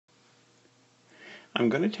I'm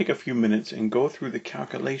going to take a few minutes and go through the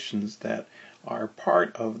calculations that are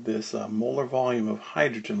part of this molar volume of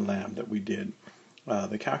hydrogen lab that we did.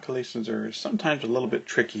 The calculations are sometimes a little bit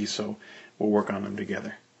tricky, so we'll work on them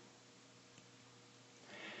together.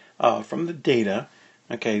 From the data,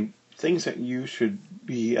 okay, things that you should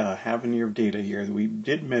be having in your data here, we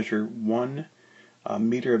did measure 1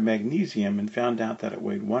 meter of magnesium and found out that it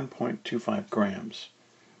weighed 1.25 grams.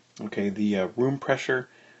 Okay, the room pressure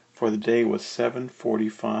for the day was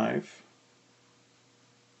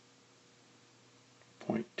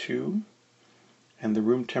 745.2, and the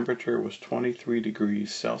room temperature was 23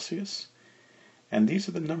 degrees Celsius. And these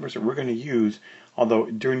are the numbers that we're going to use,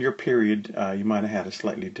 although during your period you might have had a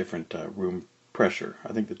slightly different room pressure.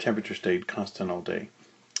 I think the temperature stayed constant all day.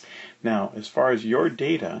 Now, as far as your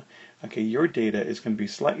data, okay, your data is going to be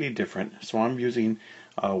slightly different. So I'm using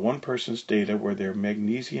one person's data where their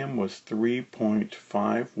magnesium was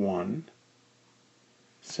 3.51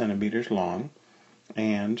 centimeters long,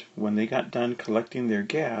 and when they got done collecting their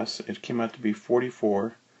gas, it came out to be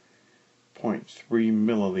 44.3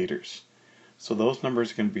 milliliters. So those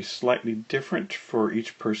numbers are going to be slightly different for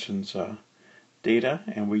each person's data,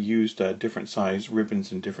 and we used different size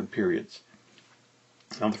ribbons in different periods.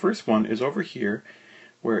 Now the first one is over here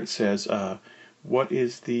where it says what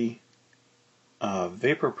is the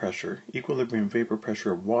vapor pressure, equilibrium vapor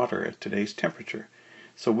pressure of water at today's temperature.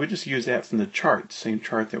 So we just use that from the chart, same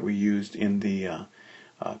chart that we used in the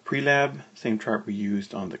pre-lab, same chart we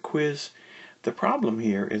used on the quiz. The problem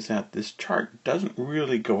here is that this chart doesn't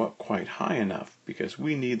really go up quite high enough because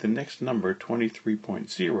we need the next number,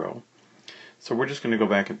 23.0. So we're just going to go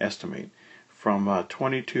back and estimate. From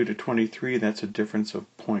 22 to 23, that's a difference of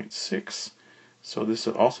 0.6. So this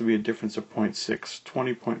would also be a difference of 0.6.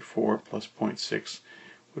 20.4 plus 0.6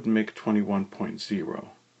 would make 21.0.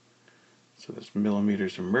 So that's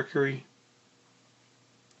millimeters of mercury.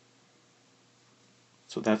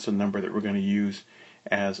 So that's a number that we're going to use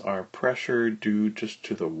as our pressure due just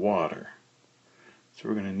to the water. So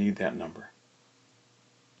we're going to need that number.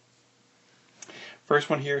 First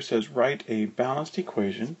one here says write a balanced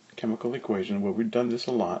equation, chemical equation. Well, we've done this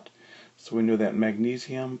a lot. So we know that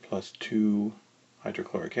magnesium plus 2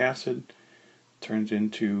 hydrochloric acid turns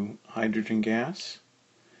into hydrogen gas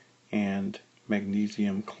and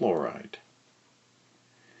magnesium chloride.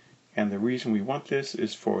 And the reason we want this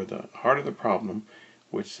is for the heart of the problem,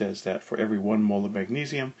 which says that for every 1 mole of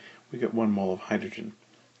magnesium, we get 1 mole of hydrogen.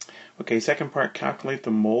 Okay, second part, calculate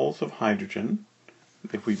the moles of hydrogen.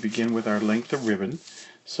 If we begin with our length of ribbon,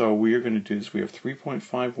 so we are going to do this. We have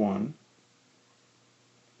 3.51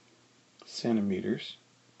 centimeters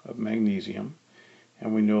of magnesium,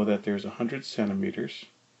 and we know that there's 100 centimeters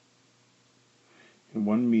in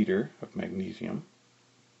 1 meter of magnesium.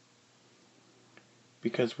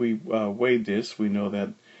 Because we weighed this, we know that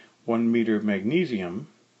 1 meter of magnesium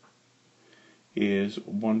is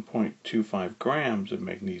 1.25 grams of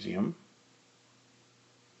magnesium,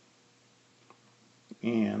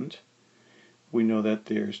 and we know that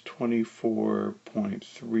there's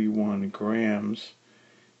 24.31 grams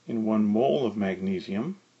in 1 mole of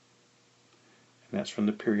magnesium, and that's from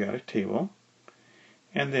the periodic table.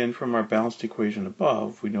 And then from our balanced equation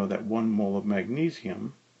above, we know that 1 mole of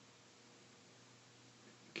magnesium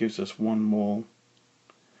gives us 1 mole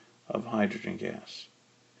of hydrogen gas.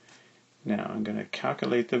 Now I'm going to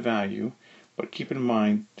calculate the value, but keep in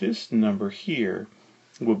mind this number here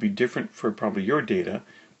will be different for probably your data,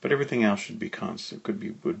 but everything else should be constant,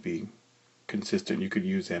 would be consistent. You could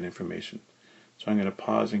use that information. So I'm going to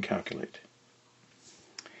pause and calculate.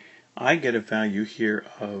 I get a value here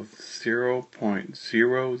of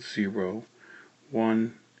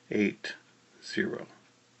 0.00180.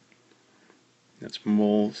 That's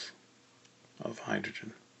moles of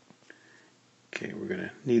hydrogen. Okay, we're going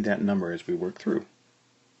to need that number as we work through.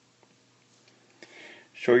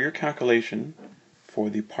 Show your calculation for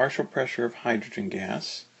the partial pressure of hydrogen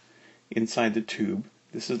gas inside the tube.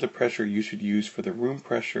 This is the pressure you should use for the room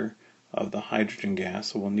pressure of the hydrogen gas,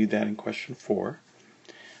 so we'll need that in question 4.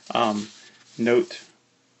 Note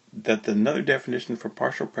that another definition for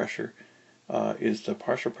partial pressure is the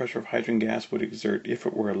partial pressure of hydrogen gas would exert if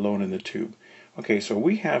it were alone in the tube. Okay, so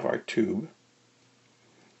we have our tube,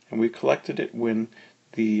 and we collected it when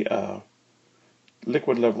the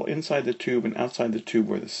liquid level inside the tube and outside the tube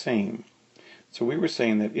were the same. So we were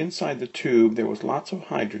saying that inside the tube there was lots of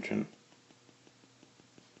hydrogen,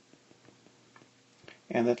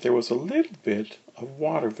 and that there was a little bit of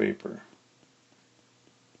water vapor.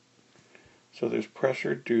 So there's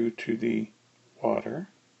pressure due to the water,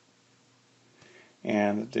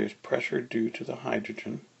 and there's pressure due to the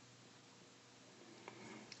hydrogen.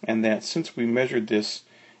 and that since we measured this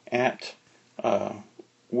at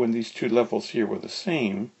when these two levels here were the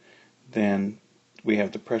same, then we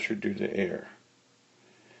have the pressure due to air.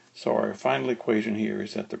 So our final equation here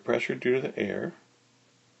is that the pressure due to the air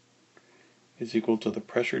is equal to the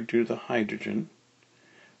pressure due to the hydrogen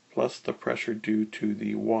plus the pressure due to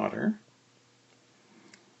the water.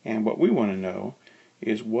 And what we want to know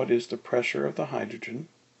is what is the pressure of the hydrogen.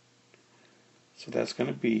 So that's going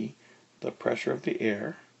to be the pressure of the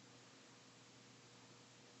air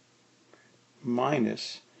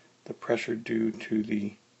minus the pressure due to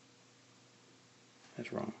the,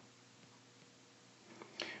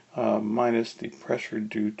 minus the pressure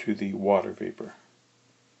due to the water vapor.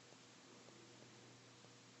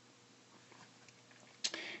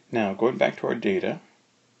 Now, going back to our data,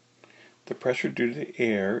 the pressure due to the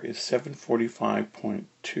air is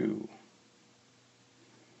 745.2.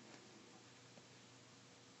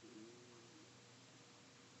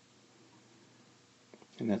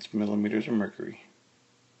 And that's millimeters of mercury.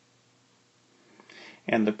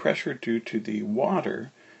 And the pressure due to the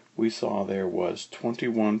water we saw there was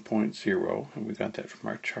 21.0, and we got that from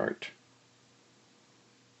our chart.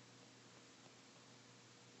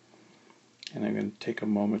 And I'm going to take a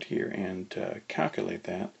moment here and calculate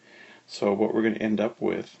that. So what we're going to end up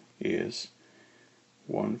with is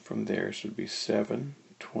 1 from there, so it would be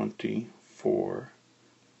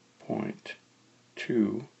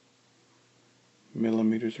 724.2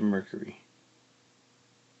 millimeters of mercury.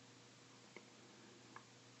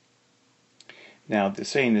 Now the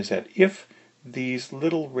saying is that if these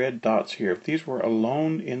little red dots here, if these were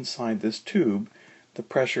alone inside this tube, the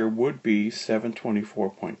pressure would be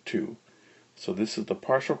 724.2. So this is the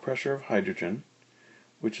partial pressure of hydrogen,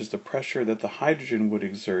 which is the pressure that the hydrogen would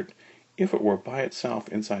exert if it were by itself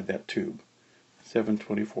inside that tube,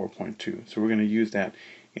 724.2. So we're going to use that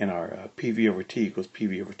in our PV over T equals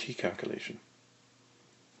PV over T calculation.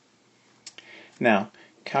 Now,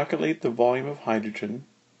 calculate the volume of hydrogen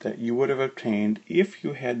that you would have obtained if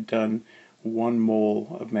you had done 1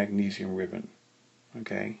 mole of magnesium ribbon.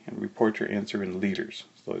 Okay, and report your answer in liters.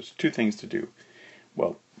 So there's 2 things to do.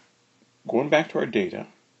 Well, going back to our data,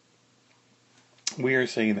 we are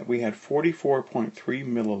saying that we had 44.3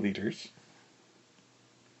 milliliters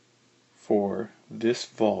for this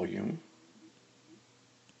volume.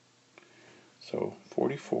 So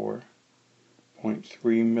 44.3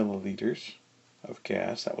 milliliters of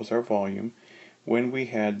gas, that was our volume, when we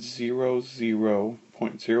had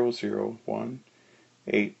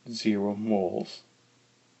 0.00180 moles.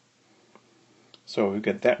 So we've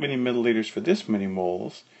got that many milliliters for this many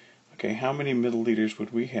moles. Okay, how many milliliters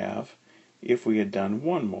would we have if we had done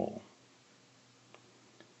 1 mole?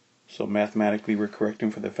 So mathematically we're correcting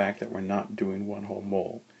for the fact that we're not doing 1 whole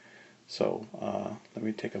mole. So let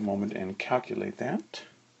me take a moment and calculate that.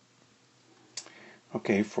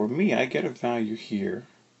 Okay, for me I get a value here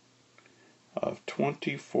of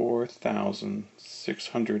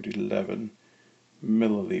 24,611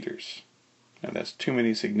 milliliters. Now that's too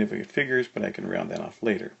many significant figures, but I can round that off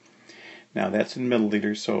later. Now that's in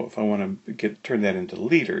milliliters, so if I want to turn that into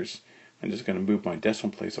liters, I'm just going to move my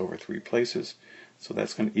decimal place over 3 places. So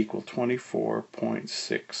that's going to equal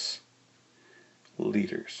 24.6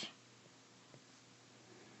 liters.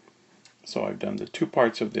 So I've done the 2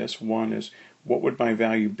 parts of this. One is what would my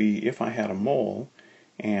value be if I had a mole,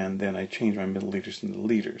 and then I change my milliliters into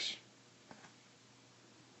liters.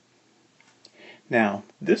 Now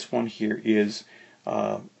this one here is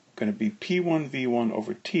going to be P1V1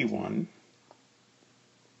 over T1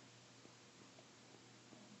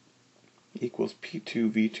 equals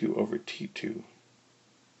P2V2 over T2.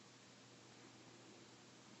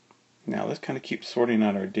 Now let's kind of keep sorting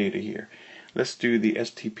out our data here. Let's do the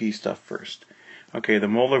STP stuff first. Okay, the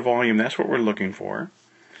molar volume, that's what we're looking for.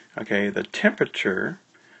 Okay, the temperature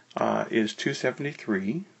is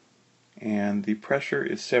 273, and the pressure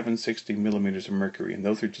is 760 millimeters of mercury, and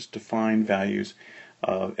those are just defined values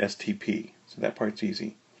of STP, so that part's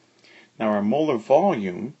easy. Now our molar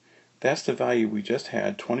volume, that's the value we just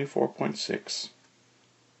had, 24.6.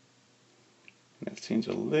 That seems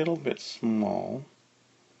a little bit small.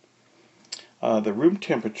 The room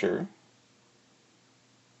temperature,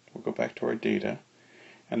 we'll go back to our data,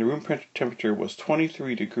 and the room temperature was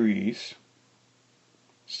 23 degrees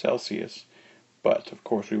Celsius, but of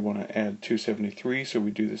course we want to add 273, so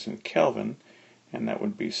we do this in Kelvin, and that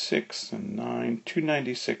would be 6 and 9,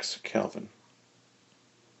 296 Kelvin.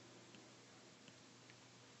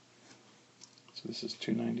 So this is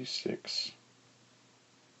 296.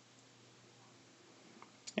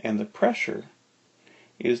 And the pressure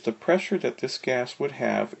is the pressure that this gas would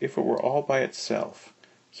have if it were all by itself.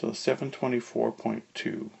 So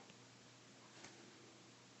 724.2.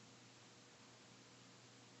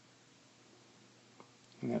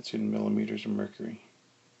 And that's in millimeters of mercury.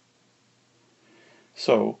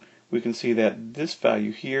 So we can see that this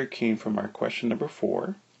value here came from our question number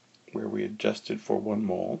 4, where we adjusted for 1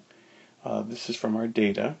 mole. This is from our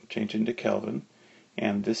data, changed into Kelvin,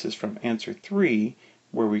 and this is from answer 3,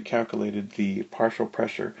 where we calculated the partial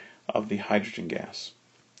pressure of the hydrogen gas.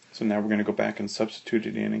 So now we're going to go back and substitute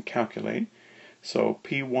it in and calculate. So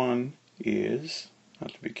P1 is, I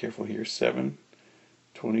have to be careful here,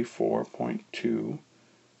 724.2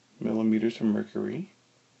 millimeters of mercury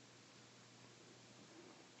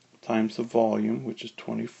times the volume, which is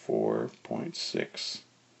 24.6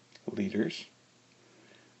 liters,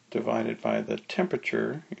 divided by the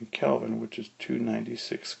temperature in Kelvin, which is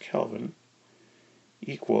 296 Kelvin,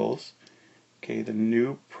 equals, okay, the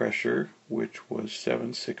new pressure, which was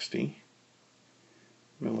 760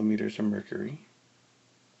 millimeters of mercury,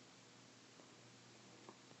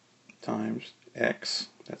 times X,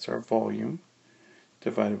 that's our volume,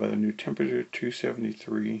 divided by the new temperature,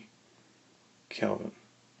 273 Kelvin.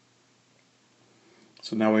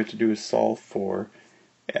 So now what we have to do is solve for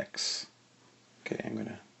X. Okay, I'm going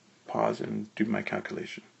to pause and do my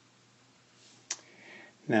calculation.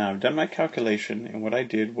 Now I've done my calculation, and what I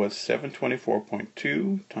did was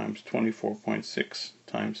 724.2 times 24.6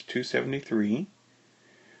 times 273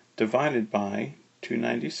 divided by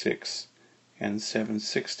 296 and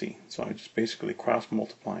 760. So I just basically cross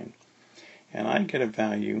multiplying. And I get a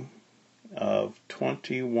value of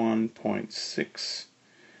 21.6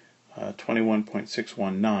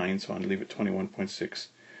 21.619, so I'm going to leave it 21.6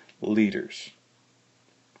 liters.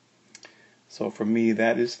 So for me,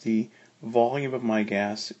 that is the volume of my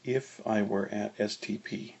gas if I were at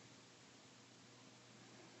STP.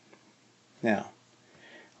 Now,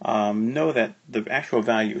 know that the actual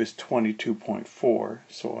value is 22.4,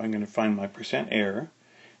 so I'm going to find my percent error.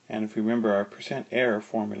 And if you remember, our percent error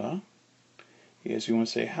formula is, you want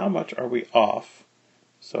to say how much are we off.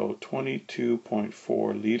 So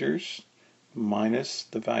 22.4 liters minus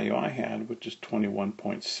the value I had, which is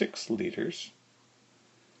 21.6 liters,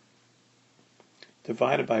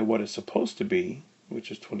 divided by what it's supposed to be,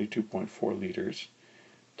 which is 22.4 liters,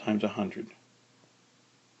 times 100.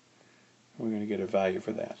 We're going to get a value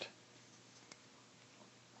for that.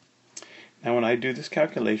 Now when I do this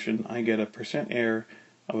calculation, I get a percent error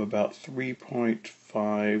of about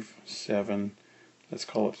 3.57, let's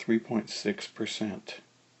call it 3.6%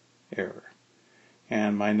 error.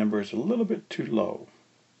 And my number is a little bit too low.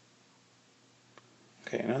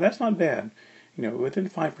 Okay, now that's not bad. You know, within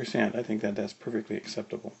 5%, I think that's perfectly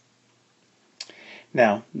acceptable.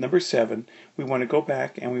 Now, number 7, we want to go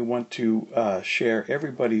back and we want to share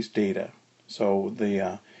everybody's data. So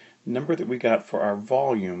the number that we got for our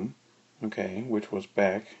volume, okay, which was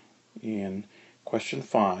back in question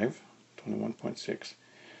 5, 21.6.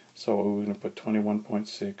 So we're going to put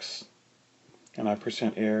 21.6, and our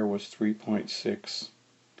percent error was 3.6,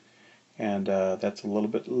 and that's a little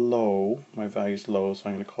bit low. My value is low, so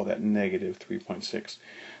I'm going to call that negative 3.6.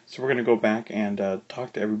 So we're going to go back and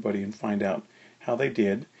talk to everybody and find out how they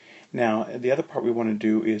did. Now, the other part we want to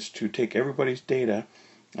do is to take everybody's data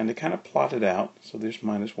and to kind of plot it out. So there's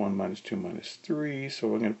 -1, -2, -3, so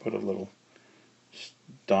we're going to put a little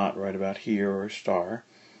dot right about here, or a star,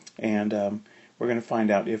 and we're going to find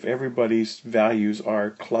out if everybody's values are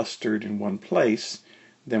clustered in one place,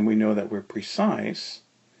 then we know that we're precise.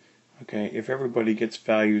 Okay, if everybody gets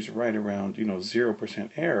values right around,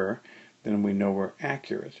 0% error, then we know we're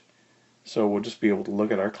accurate. So we'll just be able to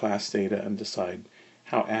look at our class data and decide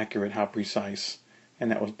how accurate, how precise, and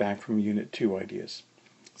that was back from Unit 2 ideas.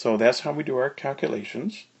 So that's how we do our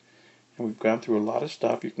calculations, and we've gone through a lot of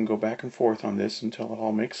stuff. You can go back and forth on this until it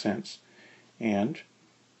all makes sense, and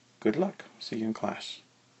good luck. See you in class.